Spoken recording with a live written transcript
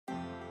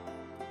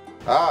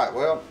All right,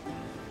 well,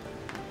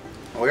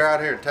 we're out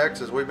here in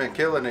Texas. We've been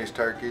killing these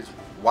turkeys.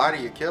 Why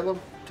do you kill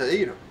them? To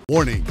eat them.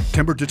 Warning,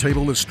 timber to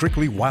table is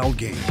strictly wild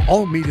game.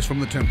 All meat is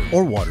from the timber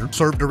or water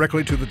served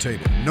directly to the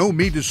table. No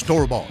meat is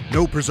store-bought,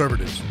 no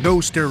preservatives, no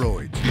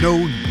steroids,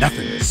 no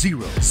nothing.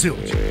 Zero,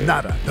 zilch,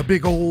 nada, the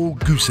big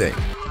old goose egg.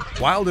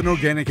 Wild and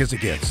organic as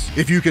it gets.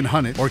 If you can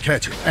hunt it or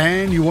catch it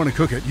and you want to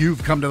cook it,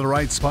 you've come to the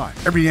right spot.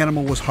 Every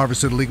animal was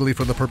harvested legally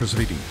for the purpose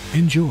of eating.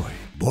 Enjoy.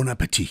 Bon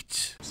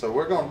appetit. So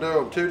we're gonna do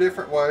them two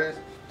different ways.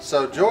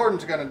 So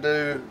Jordan's gonna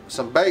do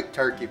some baked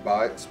turkey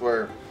bites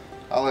where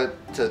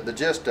the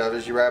gist of it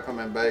is you wrap them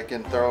in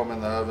bacon, throw them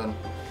in the oven,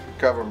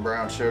 cover them in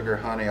brown sugar,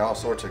 honey, all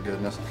sorts of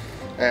goodness.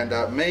 And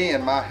me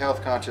and my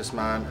health conscious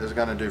mind is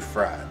gonna do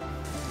fried.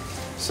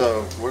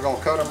 So we're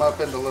gonna cut them up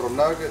into little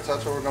nuggets.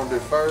 That's what we're gonna do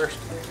first.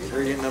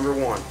 Ingredient number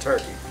one,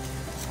 turkey.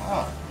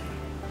 Oh.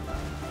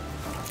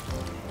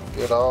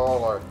 Get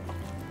all our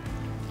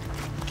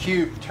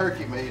cubed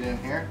turkey meat in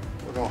here.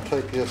 We're gonna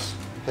take this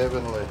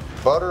heavenly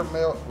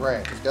buttermilk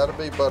ranch. It's gotta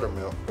be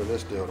buttermilk for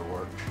this deal to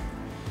work.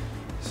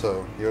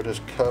 So you'll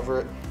just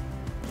cover it,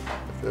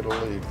 if it'll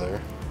leave there.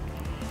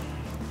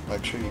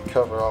 Make sure you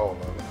cover all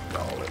of it,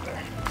 all in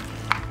there.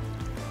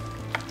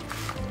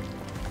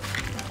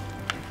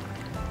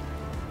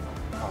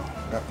 Oh,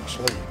 got my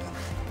sleeve.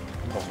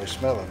 I'm gonna be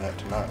smelling that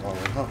tonight while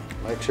we're home.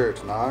 Make sure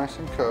it's nice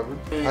and covered.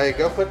 Hey,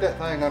 go put that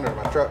thing under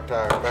my truck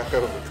tire back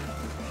over.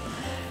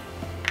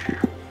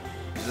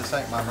 This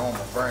ain't my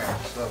normal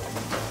brand, so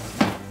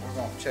we're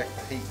gonna check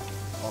the heat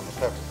on the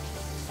pepper.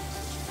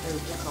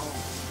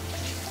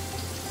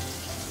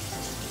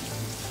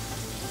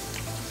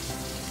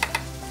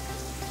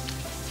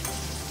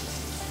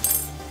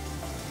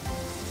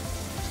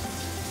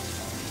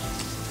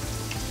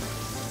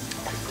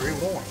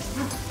 Warm.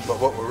 But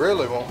what we're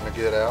really wanting to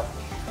get out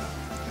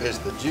is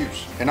the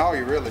juice. And all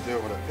you're really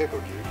doing with a pickle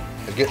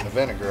juice is getting the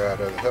vinegar out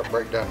of it, help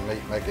break down the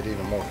meat, make it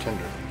even more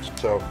tender.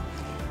 So,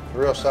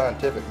 real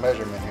scientific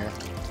measurement here.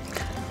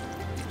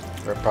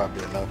 That'll probably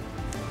be enough.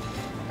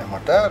 And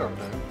what that'll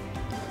do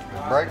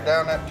is break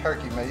down that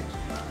turkey meat,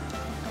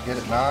 get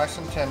it nice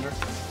and tender.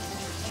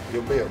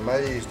 You'll be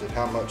amazed at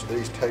how much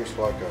these taste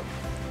like a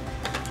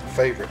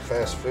favorite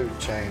fast food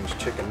chain's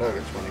chicken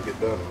nuggets when you get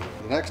done with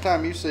it. The next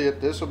time you see it,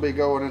 this will be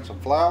going in some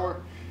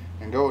flour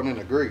and going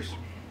into grease.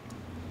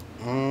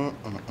 All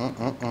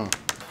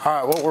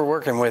right, what we're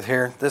working with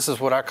here, this is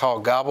what I call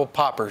gobble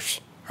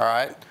poppers. All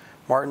right,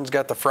 Martin's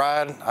got the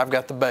fried, I've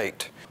got the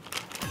baked.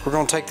 We're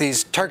gonna take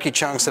these turkey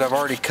chunks that I've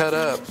already cut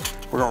up,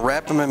 we're gonna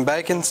wrap them in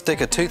bacon,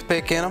 stick a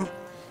toothpick in them.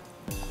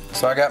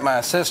 So I got my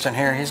assistant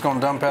here, he's gonna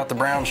dump out the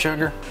brown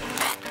sugar.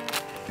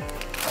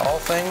 All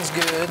things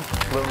good,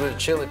 a little bit of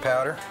chili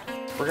powder.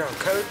 We're gonna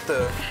coat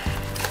the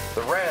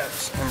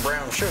wraps in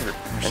brown sugar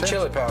and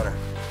chili powder.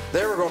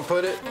 Then we're gonna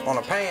put it on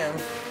a pan,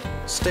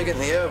 stick it in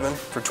the oven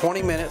for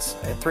 20 minutes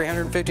at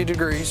 350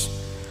 degrees.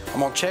 I'm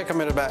gonna check them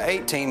at about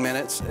 18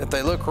 minutes. If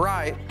they look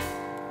right,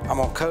 I'm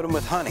gonna coat them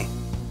with honey.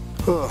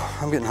 Oh,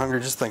 I'm getting hungry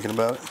just thinking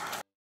about it.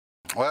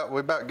 Well, we're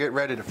about to get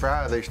ready to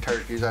fry these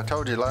turkeys. I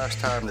told you last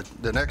time that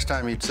the next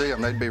time you'd see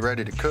them, they'd be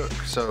ready to cook.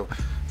 So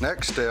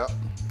next step,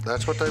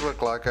 that's what they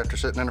look like after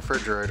sitting in the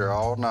refrigerator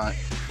all night.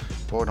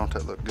 Boy, don't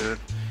that look good.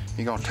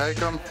 You're gonna take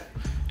them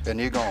and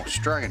you're gonna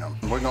strain them.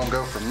 We're gonna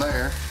go from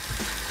there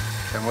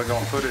and we're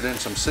gonna put it in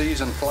some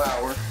seasoned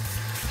flour.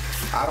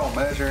 I don't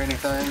measure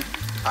anything.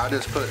 I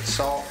just put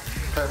salt,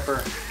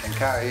 pepper, and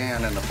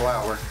cayenne in the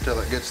flour till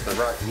it gets the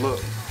right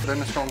look.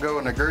 Then it's gonna go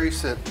in the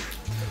grease at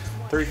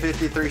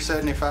 350,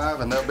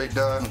 375, and they'll be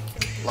done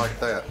like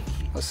that.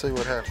 Let's see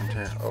what happens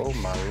here. Oh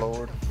my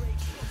Lord.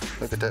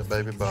 Look at that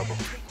baby bubble.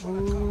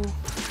 Ooh.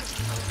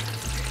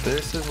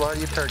 This is why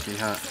you turkey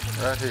hunt,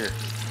 right here.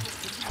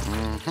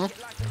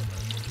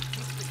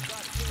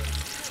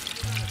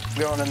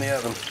 Going in the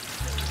oven.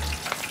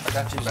 I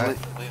got you back.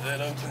 Leave that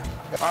open.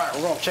 All right,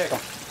 we're gonna check them.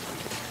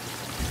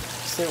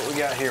 See what we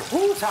got here.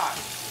 Woo, it's hot.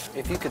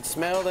 If you could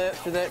smell that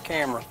through that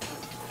camera,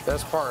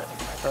 best part.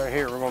 Right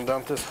here, we're gonna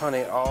dump this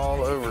honey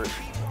all over it.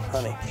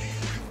 Honey.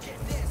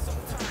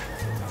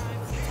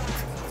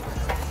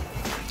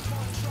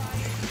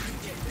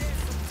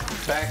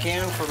 Back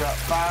in for about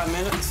 5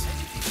 minutes.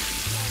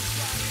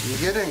 You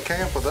get in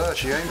camp with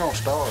us, you ain't gonna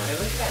starve. Hey,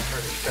 look at that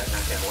turkey cutting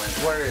out that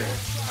window. Where is it?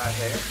 Right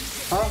there.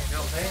 Huh? You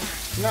don't think?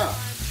 No.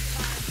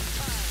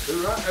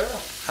 Ooh, right there.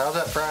 How's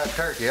that fried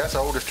turkey? That's the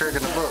oldest trick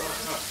in the book.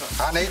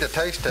 I need a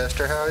taste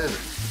tester. How is it?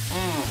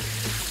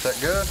 Is that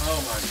good?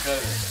 Oh my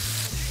goodness.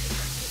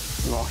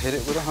 I'm gonna hit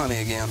it with the honey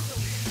again.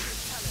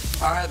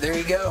 All right, there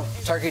you go.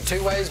 Turkey,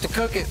 2 ways to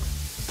cook it.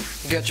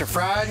 You got your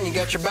fried and you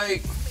got your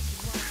baked.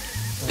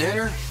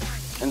 Dinner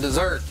and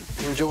dessert.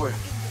 Enjoy.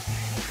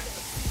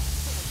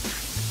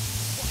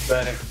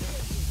 Buddy,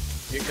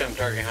 you come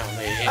turkey hunt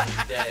me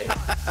any day.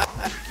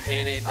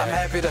 Any day. I'm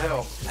happy to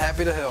help.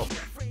 Happy to help.